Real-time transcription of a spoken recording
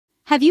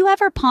Have you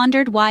ever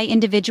pondered why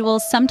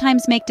individuals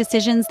sometimes make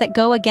decisions that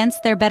go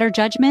against their better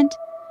judgment?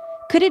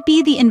 Could it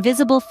be the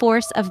invisible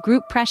force of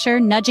group pressure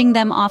nudging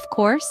them off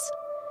course?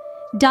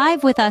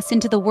 Dive with us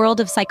into the world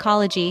of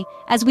psychology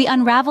as we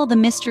unravel the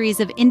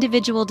mysteries of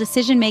individual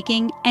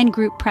decision-making and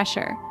group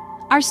pressure.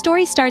 Our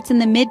story starts in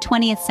the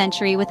mid-20th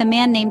century with a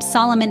man named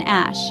Solomon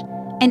Asch.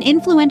 An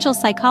influential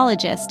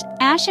psychologist,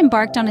 Asch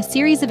embarked on a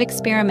series of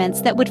experiments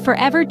that would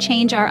forever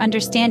change our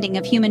understanding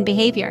of human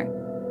behavior.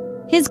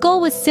 His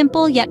goal was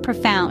simple yet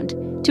profound: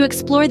 to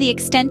explore the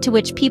extent to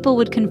which people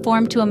would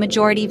conform to a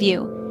majority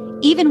view,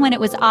 even when it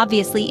was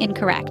obviously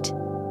incorrect.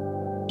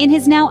 In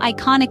his now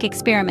iconic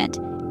experiment,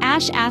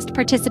 Asch asked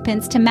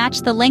participants to match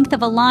the length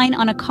of a line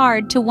on a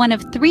card to one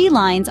of 3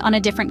 lines on a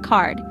different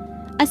card.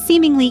 A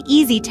seemingly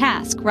easy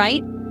task,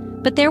 right?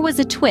 But there was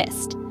a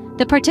twist.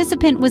 The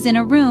participant was in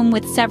a room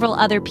with several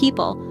other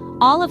people,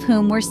 all of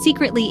whom were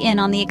secretly in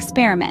on the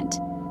experiment.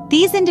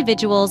 These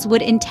individuals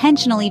would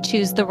intentionally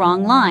choose the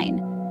wrong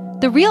line.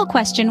 The real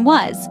question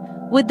was,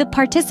 would the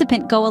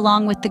participant go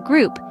along with the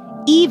group,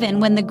 even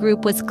when the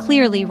group was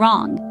clearly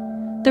wrong?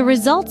 The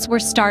results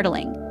were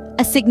startling.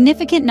 A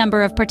significant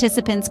number of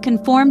participants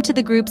conformed to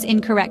the group's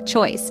incorrect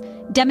choice,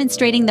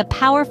 demonstrating the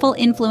powerful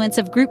influence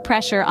of group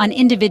pressure on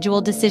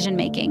individual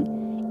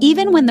decision-making.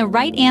 Even when the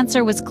right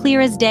answer was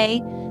clear as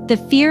day,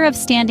 the fear of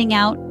standing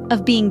out,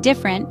 of being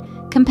different,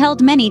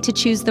 compelled many to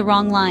choose the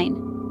wrong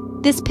line.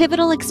 This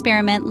pivotal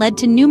experiment led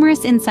to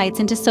numerous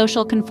insights into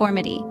social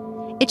conformity.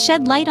 It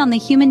shed light on the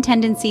human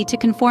tendency to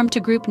conform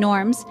to group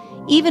norms,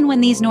 even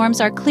when these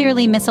norms are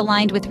clearly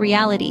misaligned with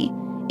reality.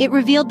 It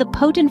revealed the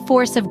potent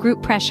force of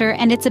group pressure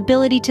and its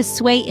ability to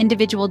sway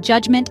individual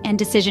judgment and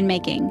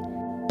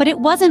decision-making. But it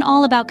wasn't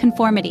all about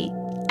conformity.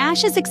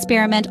 Asch's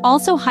experiment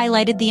also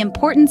highlighted the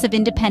importance of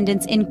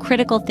independence in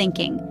critical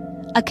thinking.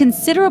 A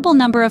considerable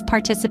number of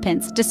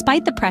participants,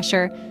 despite the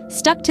pressure,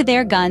 stuck to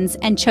their guns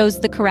and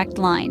chose the correct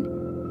line.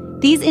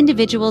 These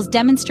individuals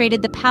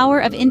demonstrated the power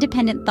of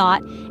independent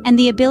thought and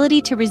the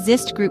ability to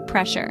resist group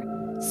pressure.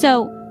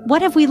 So,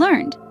 what have we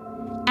learned?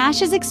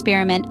 Asch's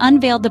experiment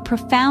unveiled the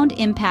profound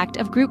impact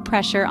of group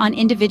pressure on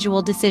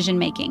individual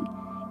decision-making.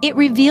 It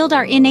revealed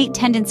our innate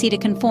tendency to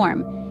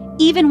conform,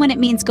 even when it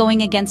means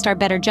going against our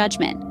better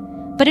judgment.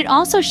 But it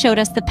also showed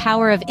us the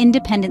power of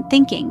independent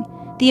thinking,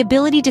 the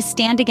ability to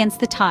stand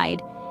against the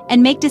tide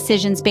and make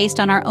decisions based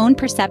on our own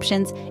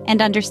perceptions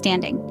and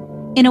understanding.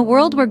 In a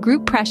world where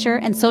group pressure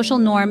and social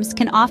norms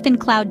can often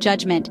cloud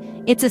judgment,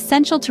 it's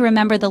essential to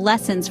remember the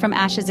lessons from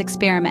Asch's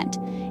experiment.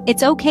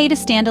 It's okay to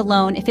stand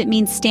alone if it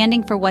means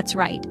standing for what's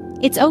right.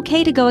 It's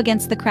okay to go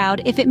against the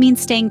crowd if it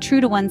means staying true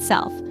to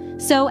oneself.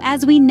 So,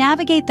 as we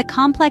navigate the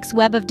complex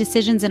web of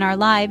decisions in our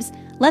lives,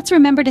 let's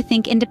remember to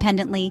think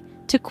independently,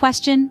 to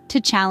question,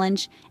 to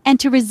challenge, and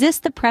to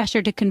resist the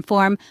pressure to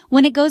conform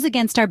when it goes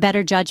against our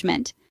better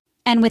judgment.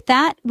 And with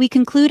that, we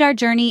conclude our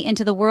journey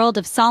into the world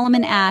of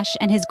Solomon Asch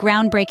and his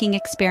groundbreaking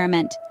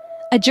experiment.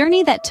 A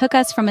journey that took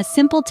us from a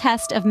simple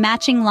test of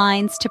matching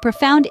lines to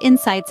profound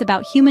insights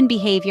about human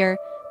behavior,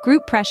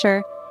 group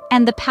pressure,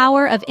 and the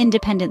power of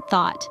independent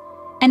thought.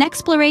 An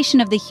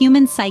exploration of the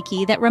human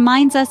psyche that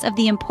reminds us of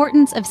the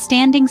importance of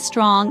standing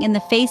strong in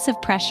the face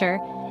of pressure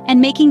and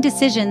making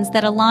decisions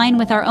that align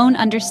with our own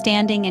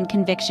understanding and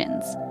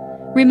convictions.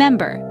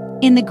 Remember,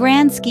 in the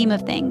grand scheme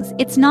of things,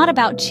 it's not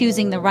about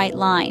choosing the right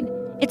line.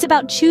 It's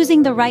about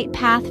choosing the right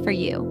path for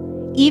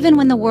you, even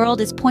when the world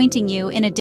is pointing you in a